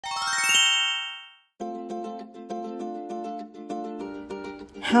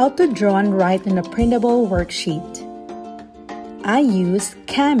How to draw and write in a printable worksheet. I use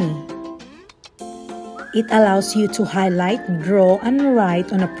Cami. It allows you to highlight, draw, and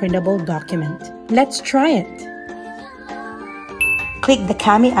write on a printable document. Let's try it. Click the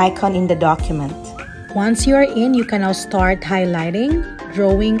Cami icon in the document. Once you are in, you can now start highlighting,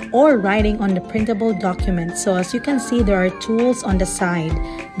 drawing, or writing on the printable document. So as you can see, there are tools on the side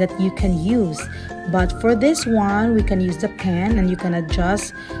that you can use. But for this one, we can use the pen, and you can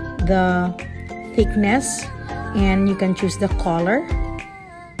adjust the thickness, and you can choose the color.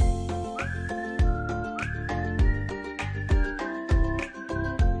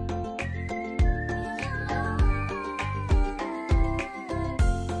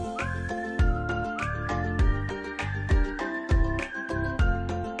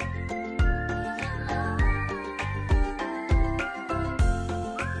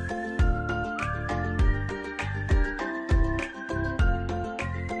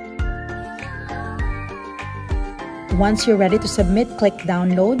 Once you're ready to submit, click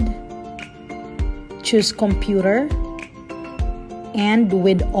Download, choose Computer, and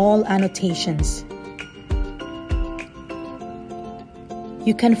with all annotations.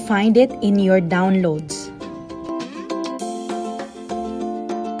 You can find it in your downloads.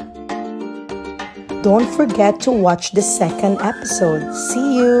 Don't forget to watch the second episode.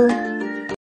 See you!